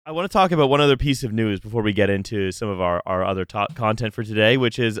I want to talk about one other piece of news before we get into some of our other content for today,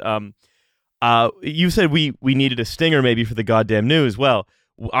 which is you said we needed a stinger maybe for the goddamn news. Well,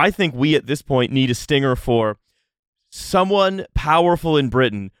 I think we at this point need a stinger for someone powerful in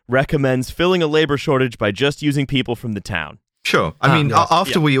Britain recommends filling a labor shortage by just using people from the town. Sure. I mean,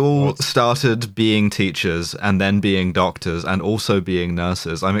 after we all started being teachers and then being doctors and also being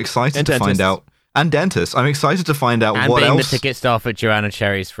nurses, I'm excited to find out. And dentists. I'm excited to find out what else. And being the ticket staff at Joanna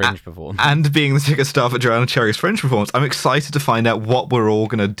Cherry's Fringe performance. And being the ticket staff at Joanna Cherry's Fringe performance. I'm excited to find out what we're all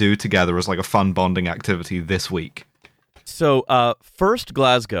going to do together as like a fun bonding activity this week. So, First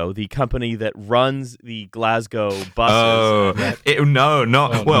Glasgow, the company that runs the Glasgow buses.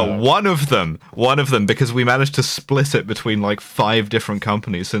 One of them, because we managed to split it between like 5 different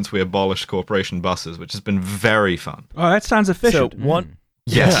companies since we abolished corporation buses, which has been very fun. Oh, that sounds efficient. So, one.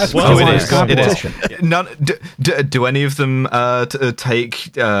 Yes, it is. None, do any of them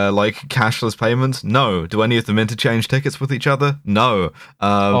take like cashless payments? No. Do any of them interchange tickets with each other? No.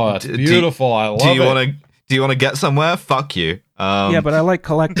 That's beautiful. I love it. Do you want to get somewhere? Fuck you. Yeah, but I like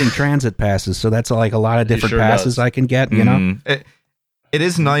collecting transit passes, so that's like a lot of different passes I can get. You know, it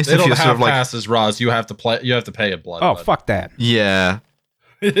is nice. They if don't you're have sort of like passes, Roz. You have to pay in blood. Oh, fuck that. Yeah.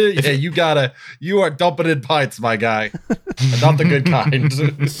 Yeah, you are dumping in pints, my guy. Not the good kind.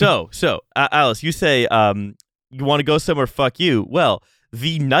 So, Alice, you say you want to go somewhere, fuck you. Well,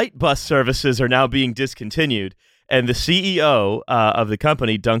 the night bus services are now being discontinued, and the CEO of the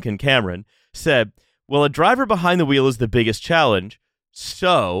company, Duncan Cameron, said, well, a driver behind the wheel is the biggest challenge,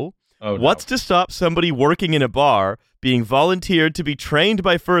 so what's to stop somebody working in a bar being volunteered to be trained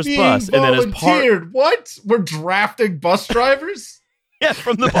by First Bus? And then as part... What? We're drafting bus drivers? Yeah,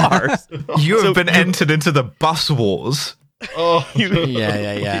 from the bars. You have been entered into the bus wars. Oh,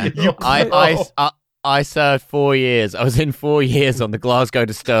 yeah. I served 4 years. I was in 4 years on the Glasgow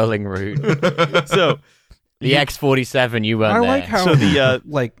to Stirling route. So the X47, you weren't there. I like how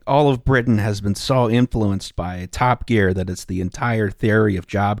like all of Britain has been so influenced by Top Gear that it's the entire theory of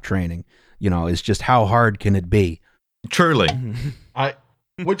job training. You know, is just how hard can it be? Truly,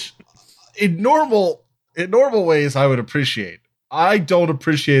 which in normal ways I would appreciate. I don't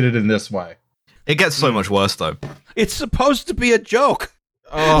appreciate it in this way. It gets so much worse, though. It's supposed to be a joke.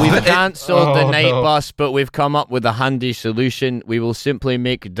 We've cancelled the night bus, but we've come up with a handy solution. We will simply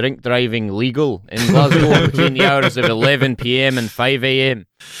make drink driving legal in Glasgow between the hours of 11 p.m. and 5 a.m.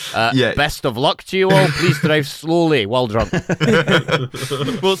 Best of luck to you all. Please drive slowly while drunk.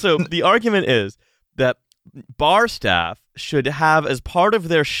 Well, so the argument is that bar staff should have, as part of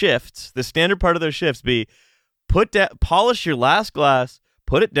their shifts, the standard part of their shifts be polish your last glass,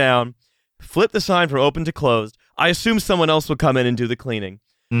 put it down, flip the sign from open to closed. I assume someone else will come in and do the cleaning.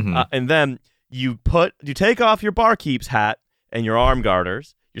 Mm-hmm. And then you take off your barkeep's hat and your arm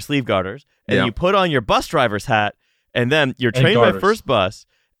garters, your sleeve garters, and you put on your bus driver's hat, and then you're trained by First Bus,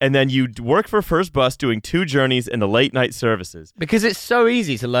 and then you work for First Bus doing 2 journeys in the late night services. Because it's so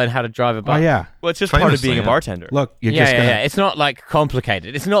easy to learn how to drive a bus. Oh, yeah. Well, it's just part of being a bartender. Look, you're It's not like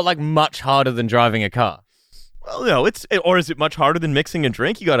complicated. It's not like much harder than driving a car. Well, no, or is it much harder than mixing a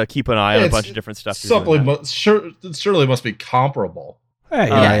drink? You got to keep an eye on a bunch of different stuff. Surely must be comparable. Hey,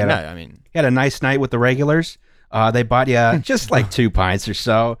 you had a nice night with the regulars. They bought you just like 2 pints or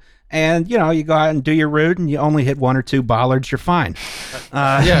so, and you go out and do your route, and you only hit 1 or 2 bollards, you're fine.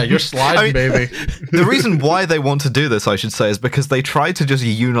 You're sliding, baby. The reason why they want to do this, I should say, is because they tried to just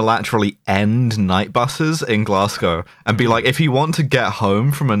unilaterally end night buses in Glasgow and be like, if you want to get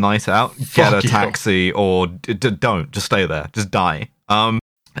home from a night out, get a taxi or don't. Just stay there. Just die.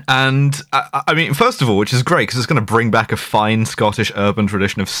 And I mean, first of all, which is great because it's going to bring back a fine Scottish urban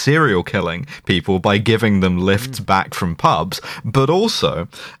tradition of serial killing people by giving them lifts back from pubs, but also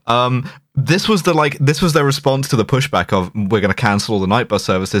this was their response to the pushback of we're going to cancel all the night bus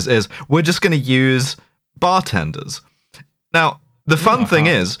services is we're just going to use bartenders. Now, the fun thing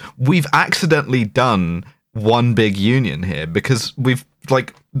is we've accidentally done one big union here because we've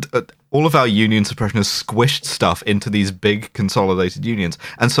all of our union suppression has squished stuff into these big consolidated unions.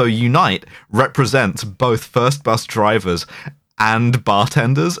 And so Unite represents both First Bus drivers and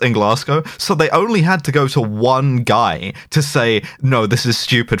bartenders in Glasgow. So they only had to go to one guy to say, no, this is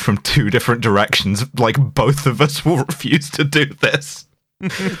stupid from 2 different directions. Like, both of us will refuse to do this.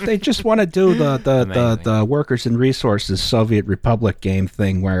 They just want to do the workers and resources Soviet Republic game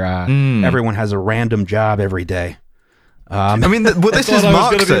thing where everyone has a random job every day. This is Marxist. I was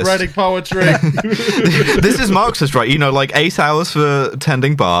going to be writing poetry. This is Marxist, right? 8 hours for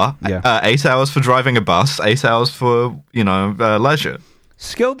tending bar, 8 hours for driving a bus, 8 hours for, leisure.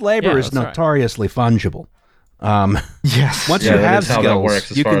 Skilled labor is notoriously fungible. Yes. Once you have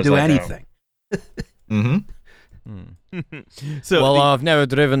skills, you can do anything. So well, I've never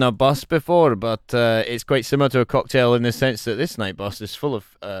driven a bus before, but it's quite similar to a cocktail in the sense that this night bus is full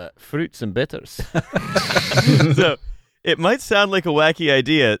of fruits and bitters. So it might sound like a wacky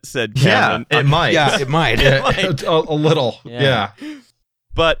idea, said Cameron. Yeah, it might. Yeah, it might. A little. Yeah.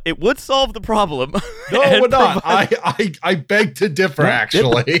 But it would solve the problem. No, it would not. I beg to differ,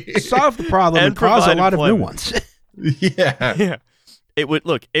 actually. Solve the problem and cause a lot of new ones. Yeah. It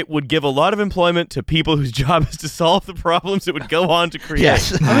would give a lot of employment to people whose job is to solve the problems it would go on to create.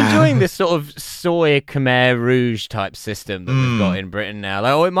 Yes. I'm enjoying this sort of soy Khmer Rouge type system that we've got in Britain now.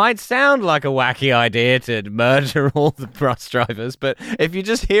 Like, it might sound like a wacky idea to murder all the bus drivers, but if you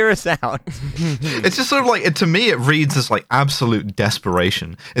just hear us out. It's just sort of like, to me, it reads as like absolute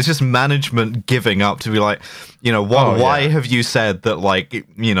desperation. It's just management giving up to be like, why have you said that, like,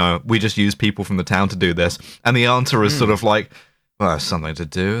 we just use people from the town to do this? And the answer is sort of like, well, it's something to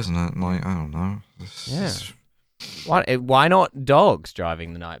do, isn't it? Like, I don't know. Why not dogs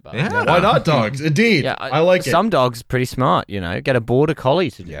driving the night bus? Yeah. Why not dogs? Indeed. Yeah, I like it. Some dogs pretty smart, get a border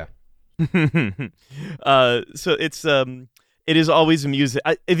collie to do. Yeah. So it is always amusing.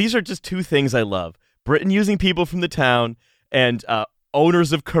 These are just two things I love. Britain using people from the town and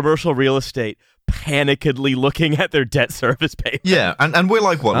owners of commercial real estate panickedly looking at their debt service payments. Yeah, and we're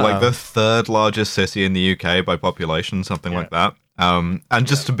like, what, like the third largest city in the UK by population, something like that. And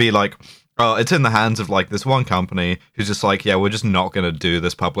just to be like, it's in the hands of like this one company who's just like, yeah, we're just not going to do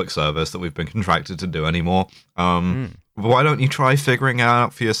this public service that we've been contracted to do anymore. Why don't you try figuring it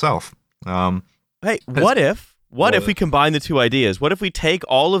out for yourself? Hey, what if we combine the two ideas? What if we take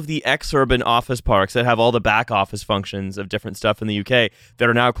all of the ex-urban office parks that have all the back office functions of different stuff in the UK that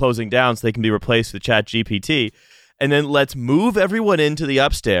are now closing down so they can be replaced with ChatGPT, and then let's move everyone into the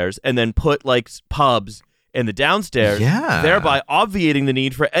upstairs and then put like pubs in the downstairs, thereby obviating the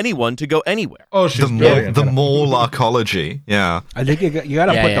need for anyone to go anywhere. Oh, she's brilliant. The mall arcology, yeah. I think you got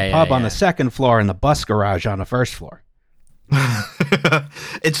to put the pub on the second floor and the bus garage on the first floor.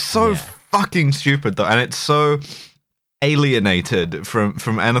 It's so fucking stupid though, and it's so alienated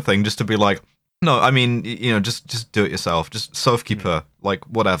from anything just to be like, no, I mean, just do it yourself, just Sofkeeper, like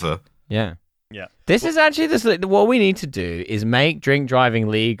whatever. Yeah. This is actually what we need to do is make drink driving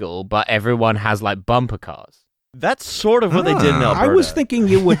legal, but everyone has like bumper cars. That's sort of what they did in Alberta. I was thinking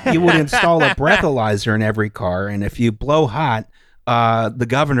you would install a breathalyzer in every car, and if you blow hot, the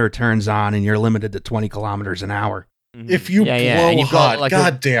governor turns on, and you're limited to 20 kilometers an hour. If you blow hot,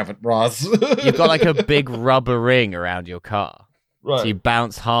 God damn it, Ross. You've got like a big rubber ring around your car. Right. So you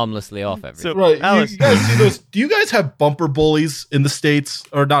bounce harmlessly off everything. So, right. Alice, you guys see those? Do you guys have bumper bullies in the States?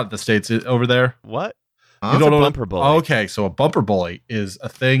 Or not in the States, over there? What? You don't know a bumper bully? Okay, so a bumper bully is a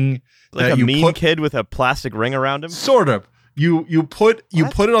thing like that a you mean kid with a plastic ring around him? Sort of. You put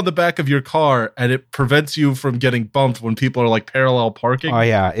it on the back of your car, and it prevents you from getting bumped when people are like parallel parking. Oh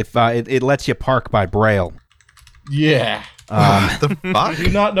yeah, if it lets you park by Braille. Yeah. The fuck? Do you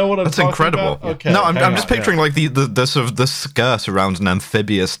not know what I'm talking incredible. about? Okay. No, I'm just picturing like the sort of the skirt around an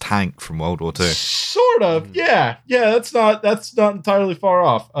amphibious tank from World War II. Sort of. Yeah. Yeah, that's not entirely far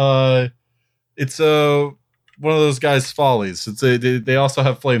off. It's one of those guys' follies. They also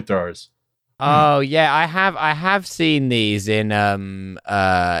have flamethrowers. Oh yeah, I have seen these in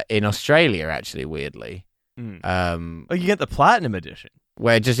Australia actually, weirdly. You get the platinum edition.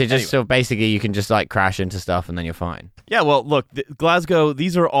 Where so basically you can just like crash into stuff and then you're fine. Yeah, well, look, Glasgow,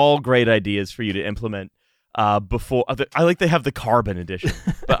 these are all great ideas for you to implement. Before I like they have the carbon edition,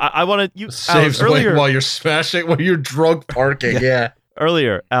 but I want to saves earlier while you're smashing while you're drunk parking. Yeah.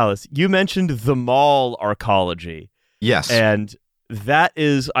 Earlier, Alice, you mentioned the mall arcology. Yes, and that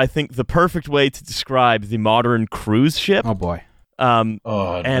is, I think, the perfect way to describe the modern cruise ship. Oh boy. I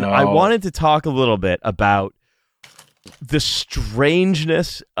wanted to talk a little bit about the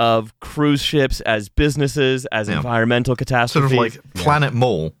strangeness of cruise ships as businesses, as environmental catastrophes. Sort of like Planet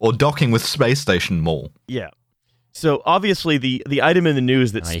Mall or docking with Space Station Mall. Yeah. So obviously the item in the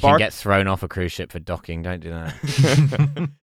news that sparked... You can get thrown off a cruise ship for docking, don't do that.